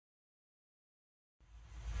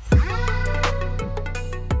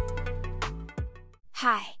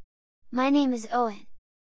Hi! My name is Owen.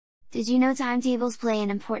 Did you know timetables play an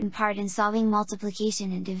important part in solving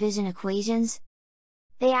multiplication and division equations?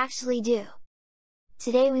 They actually do!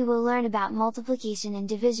 Today we will learn about multiplication and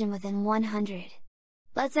division within 100.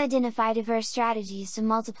 Let's identify diverse strategies to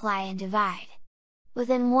multiply and divide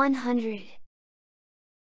within 100.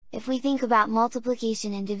 If we think about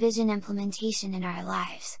multiplication and division implementation in our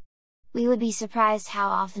lives, we would be surprised how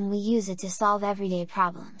often we use it to solve everyday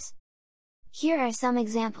problems. Here are some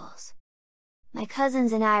examples. My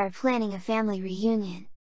cousins and I are planning a family reunion.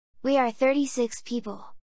 We are 36 people.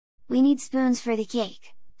 We need spoons for the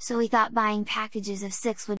cake, so we thought buying packages of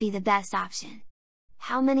 6 would be the best option.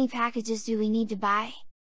 How many packages do we need to buy?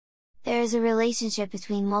 There is a relationship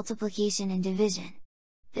between multiplication and division.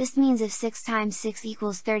 This means if 6 times 6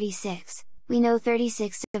 equals 36, we know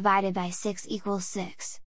 36 divided by 6 equals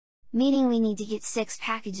 6. Meaning we need to get 6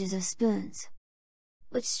 packages of spoons.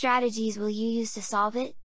 Which strategies will you use to solve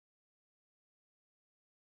it?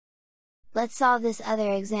 Let's solve this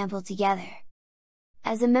other example together.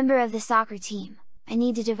 As a member of the soccer team, I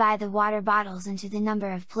need to divide the water bottles into the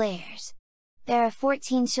number of players. There are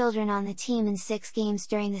 14 children on the team in 6 games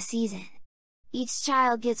during the season. Each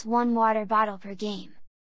child gets 1 water bottle per game.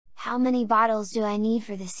 How many bottles do I need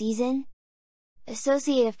for the season?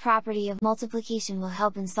 Associative property of multiplication will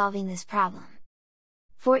help in solving this problem.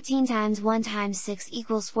 14 times 1 times 6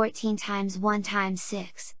 equals 14 times 1 times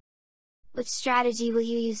 6. Which strategy will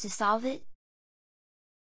you use to solve it?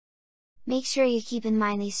 Make sure you keep in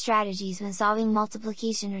mind these strategies when solving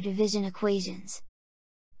multiplication or division equations.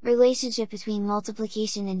 Relationship between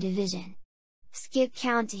multiplication and division. Skip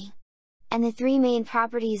counting. And the 3 main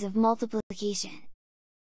properties of multiplication.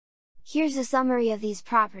 Here's a summary of these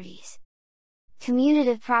properties.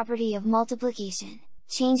 Commutative property of multiplication.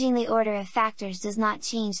 Changing the order of factors does not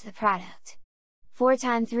change the product. 4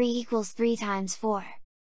 times 3 equals 3 times 4.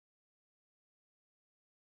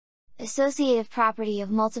 Associative property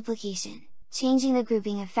of multiplication. Changing the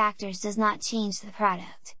grouping of factors does not change the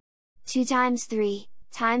product. 2 times 3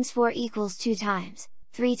 times 4 equals 2 times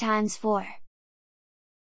 3 times 4.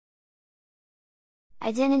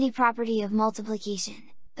 Identity property of multiplication.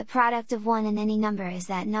 The product of 1 and any number is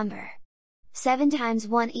that number. 7 times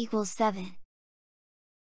 1 equals 7.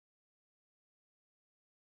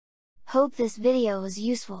 Hope this video was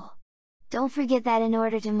useful! Don't forget that in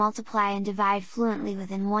order to multiply and divide fluently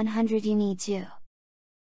within 100 you need to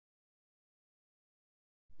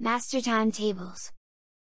master timetables.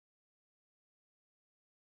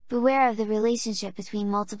 Beware of the relationship between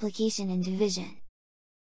multiplication and division.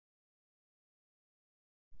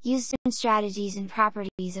 Use different strategies and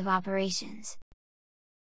properties of operations.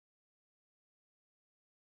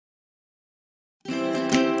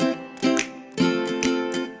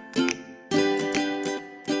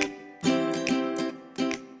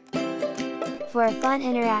 For a fun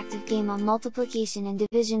interactive game on multiplication and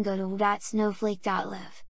division, go to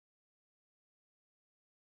Snowflake.live.